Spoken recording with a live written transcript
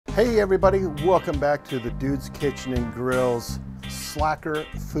Hey everybody, welcome back to the Dude's Kitchen and Grill's Slacker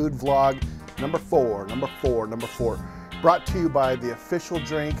Food Vlog number four. Brought to you by the official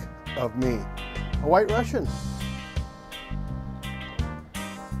drink of me, a White Russian.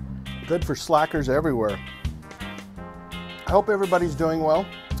 Good for slackers everywhere. I hope everybody's doing well.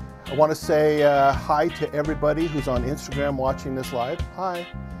 I want to say hi to everybody who's on Instagram watching this live. Hi.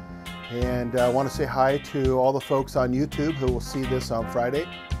 And I want to say hi to all the folks on YouTube who will see this on Friday.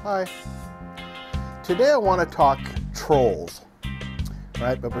 Hi. Today I want to talk trolls,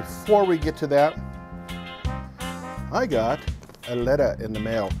 right? But before we get to that, I got a letter in the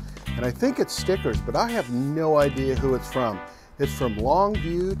mail. And I think it's stickers, but I have no idea who it's from. It's from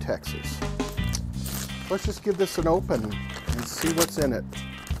Longview, Texas. Let's just give this an open and see what's in it.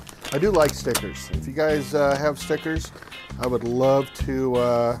 I do like stickers. If you guys have stickers, I would love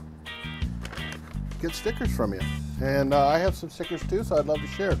to get stickers from you. And I have some stickers too, so I'd love to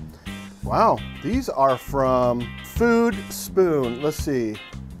share. Wow, these are from Food Spoon. Let's see.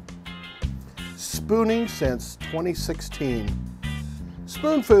 Spooning since 2016.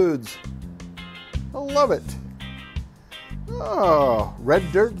 Spoon Foods. I love it. Oh,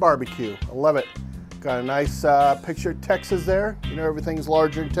 Red Dirt Barbecue. I love it. Got a nice picture of Texas there. You know, everything's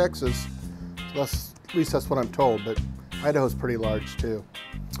larger in Texas. So at least that's what I'm told, but Idaho's pretty large too.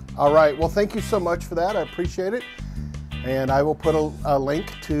 All right, well, thank you so much for that. I appreciate it. And I will put a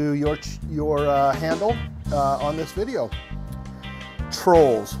link to your handle on this video.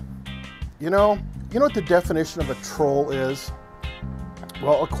 Trolls. You know what the definition of a troll is?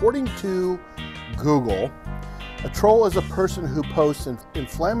 Well, according to Google, a troll is a person who posts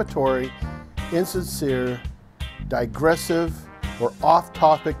inflammatory, insincere, digressive, or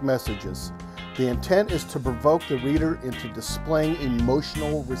off-topic messages. The intent is to provoke the reader into displaying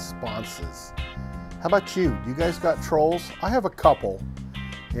emotional responses. How about you? You guys got trolls? I have a couple,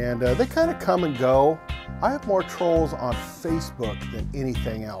 and they kind of come and go. I have more trolls on Facebook than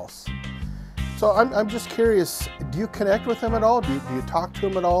anything else. So I'm just curious, do you connect with them at all? Do you talk to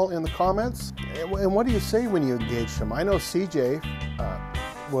them at all in the comments? And what do you say when you engage them? I know CJ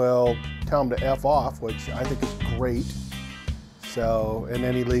will tell them to F off, which I think is great. So, and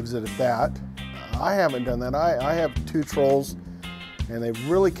then he leaves it at that. I haven't done that. I have two trolls, and they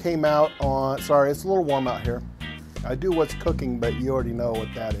really came out on, sorry, it's a little warm out here. I do what's cooking, but you already know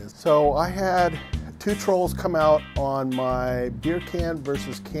what that is. So I had two trolls come out on my beer can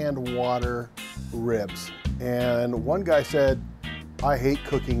versus canned water ribs. And one guy said, I hate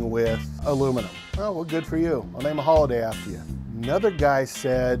cooking with aluminum. Oh, well, good for you. I'll name a holiday after you. Another guy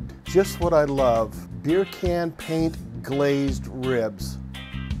said, just what I love, beer can paint glazed ribs.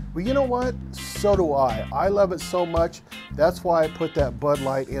 Well, you know what? So do I. I love it so much. That's why I put that Bud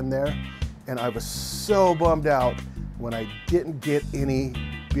Light in there. And I was so bummed out when I didn't get any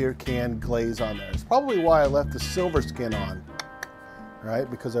beer can glaze on there. It's probably why I left the silver skin on, right?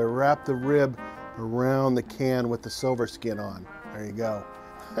 Because I wrapped the rib around the can with the silver skin on. There you go.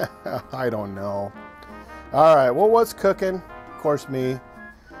 I don't know. All right, well, what's cooking? Of course, me.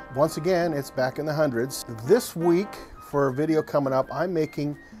 Once again, it's back in the hundreds. This week, for a video coming up, I'm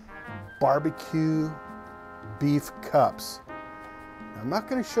making barbecue beef cups. I'm not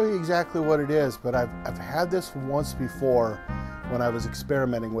going to show you exactly what it is, but I've had this once before when I was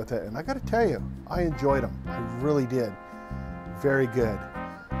experimenting with it, and I got to tell you, I enjoyed them. I really did. Very good.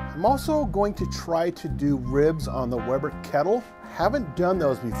 I'm also going to try to do ribs on the Weber kettle. Haven't done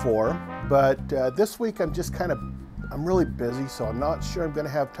those before, but this week I'm really busy, so I'm not sure I'm going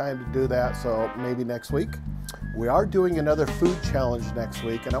to have time to do that, so maybe next week. We are doing another food challenge next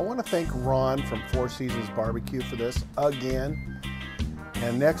week, and I want to thank Ron from Four Seasons Barbecue for this again.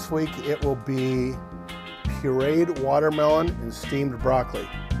 And next week it will be pureed watermelon and steamed broccoli.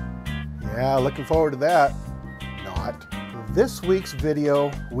 Yeah, looking forward to that. Not. This week's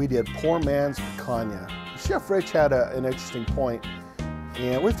video, we did poor man's picanha. Chef Rich had an interesting point,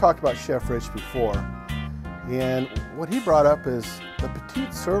 and we've talked about Chef Rich before. And what he brought up is the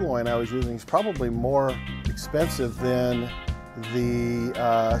petite sirloin I was using is probably more expensive than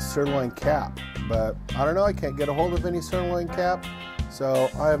the sirloin cap. But I don't know, I can't get a hold of any sirloin cap, so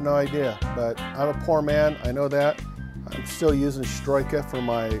I have no idea. But I'm a poor man, I know that. I'm still using Stroika for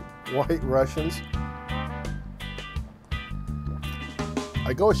my White Russians.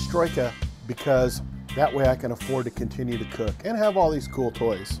 I go with Stroika because that way I can afford to continue to cook and have all these cool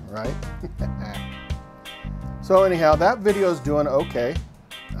toys, right? So anyhow, that video is doing okay.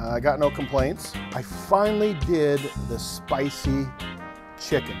 I got no complaints. I finally did the spicy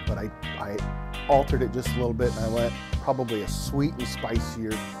chicken, but I altered it just a little bit, and I went, probably a sweet and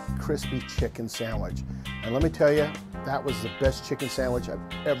spicier, crispy chicken sandwich. And let me tell you, that was the best chicken sandwich I've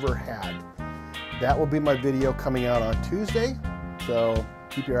ever had. That will be my video coming out on Tuesday, so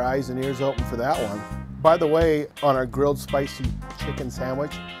keep your eyes and ears open for that one. By the way, on our grilled spicy chicken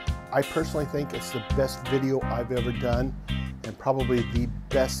sandwich, I personally think it's the best video I've ever done, and probably the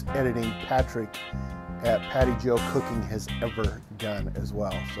best editing Patrick at Patty Joe Cooking has ever done as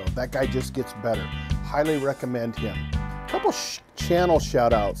well. So that guy just gets better. Highly recommend him. A couple channel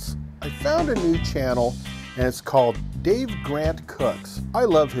shout outs. I found a new channel and it's called Dave Grant Cooks. I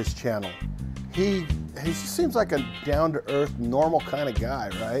love his channel. He seems like a down-to-earth, normal kind of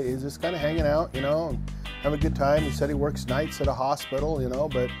guy, right? He's just kind of hanging out, you know, and having a good time. He said he works nights at a hospital, you know,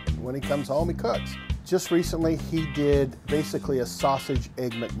 but when he comes home, he cooks. Just recently, he did basically a sausage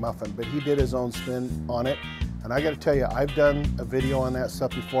egg McMuffin, but he did his own spin on it. And I got to tell you, I've done a video on that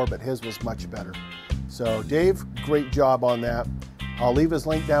stuff before, but his was much better. So Dave, great job on that. I'll leave his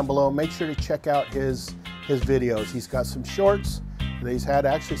link down below. Make sure to check out his videos. He's got some shorts that he's had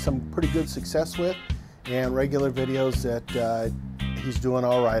actually some pretty good success with, and regular videos that he's doing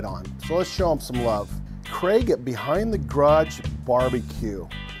all right on. So let's show him some love. Craig at Behind the Garage Barbecue.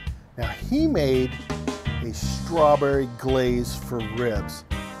 Now he made a strawberry glaze for ribs.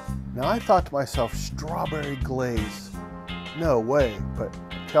 Now I thought to myself, strawberry glaze? No way, but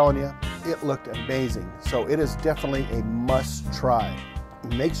I'm telling you, it looked amazing. So it is definitely a must try.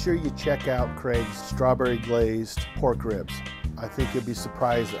 Make sure you check out Craig's strawberry glazed pork ribs. I think you'll be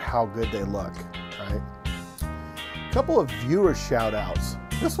surprised at how good they look, right? A couple of viewer shout outs.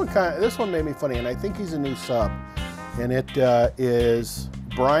 This one made me funny, and I think he's a new sub, and it is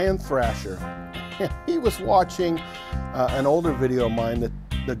Brian Thrasher. He was watching an older video of mine, the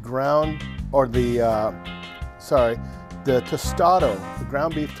tostado, the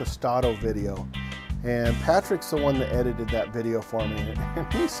ground beef tostado video. And Patrick's the one that edited that video for me.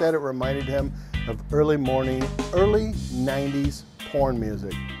 And he said it reminded him of early 90s porn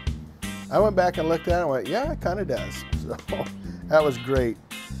music. I went back and looked at it and went, yeah, it kind of does. So that was great.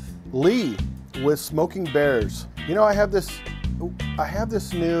 Lee with Smoking Bears. You know, I have this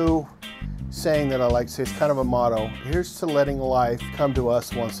new saying that I like to say. It's kind of a motto. Here's to letting life come to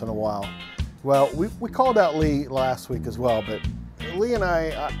us once in a while. Well, we called out Lee last week as well, but Lee and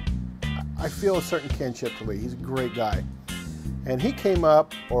I feel a certain kinship to Lee. He's a great guy. And he came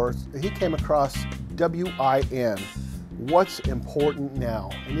across WIN, what's important now.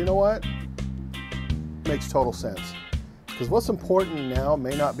 And you know what? Makes total sense. Because what's important now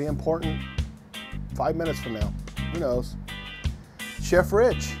may not be important 5 minutes from now. Who knows? Chef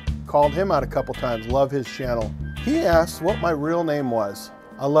Rich, called him out a couple times. Love his channel. He asked what my real name was.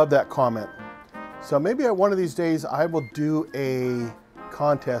 I love that comment. So maybe one of these days I will do a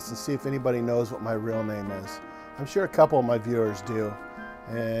contest and see if anybody knows what my real name is. I'm sure a couple of my viewers do,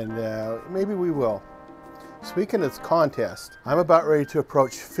 and maybe we will. Speaking of contest, I'm about ready to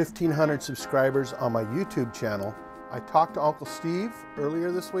approach 1,500 subscribers on my YouTube channel. I talked to Uncle Steve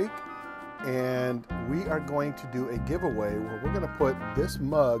earlier this week, and we are going to do a giveaway where we're going to put this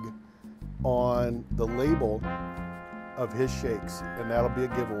mug on the label of his shakes, and that'll be a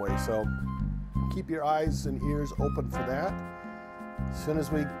giveaway. So keep your eyes and ears open for that. As soon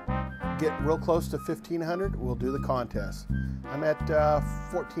as we get real close to 1,500, we'll do the contest. I'm at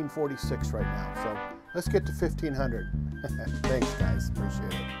 1446 right now, so let's get to 1,500. Thanks, guys.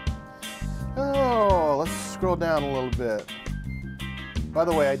 Appreciate it. Oh, let's scroll down a little bit. By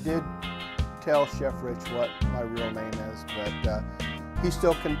the way, I did tell Chef Rich what my real name is, but he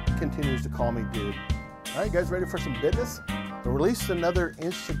still continues to call me dude. All right, guys, ready for some business? I released another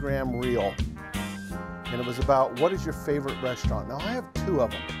Instagram reel, and it was about what is your favorite restaurant. Now, I have two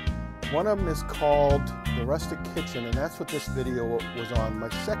of them. One of them is called The Rustic Kitchen, and that's what this video was on. My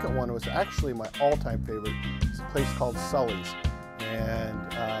second one was actually my all-time favorite. It's a place called Sully's. And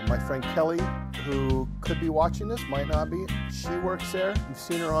my friend Kelly, who could be watching this, might not be, she works there. You've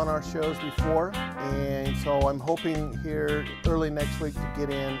seen her on our shows before. And so I'm hoping here early next week to get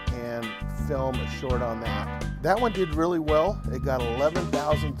in and film a short on that. That one did really well. It got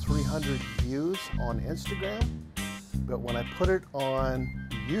 11,300 views on Instagram. But when I put it on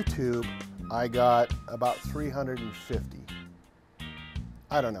YouTube, I got about 350.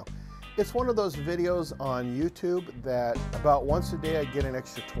 I don't know. It's one of those videos on YouTube that about once a day I get an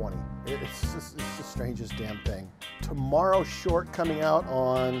extra 20. It's the strangest damn thing. Tomorrow's short coming out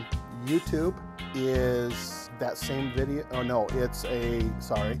on YouTube is that same video. Oh no, it's a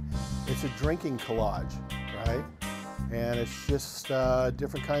drinking collage, right? And it's just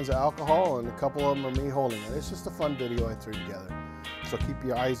different kinds of alcohol, and a couple of them are me holding it. It's just a fun video I threw together. So keep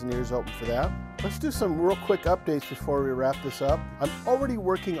your eyes and ears open for that. Let's do some real quick updates before we wrap this up. I'm already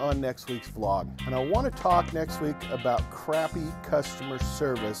working on next week's vlog, and I want to talk next week about crappy customer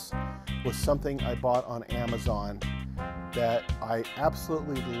service with something I bought on Amazon that I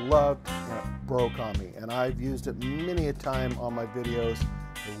absolutely loved, and it broke on me. And I've used it many a time on my videos.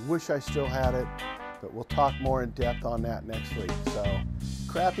 I wish I still had it, but we'll talk more in depth on that next week. So,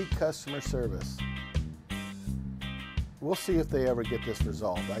 crappy customer service. We'll see if they ever get this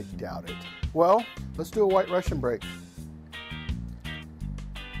resolved. I doubt it. Well, let's do a White Russian break.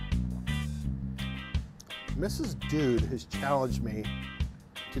 Mrs. Dude has challenged me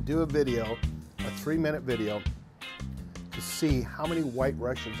to do a video, a 3-minute video, to see how many White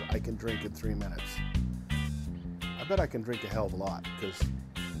Russians I can drink in 3 minutes. I bet I can drink a hell of a lot, because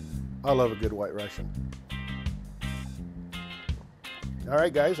I love a good White Russian. All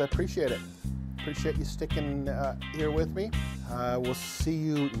right, guys, I appreciate it. Appreciate you sticking here with me. We'll see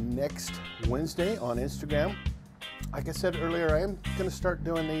you next Wednesday on Instagram. Like I said earlier, I am going to start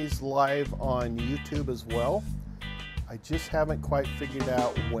doing these live on YouTube as well. I just haven't quite figured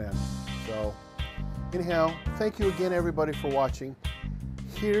out when. So anyhow, thank you again, everybody, for watching.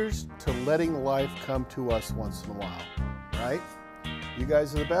 Here's to letting life come to us once in a while, right? You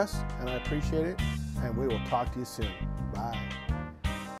guys are the best, and I appreciate it, and we will talk to you soon. Bye.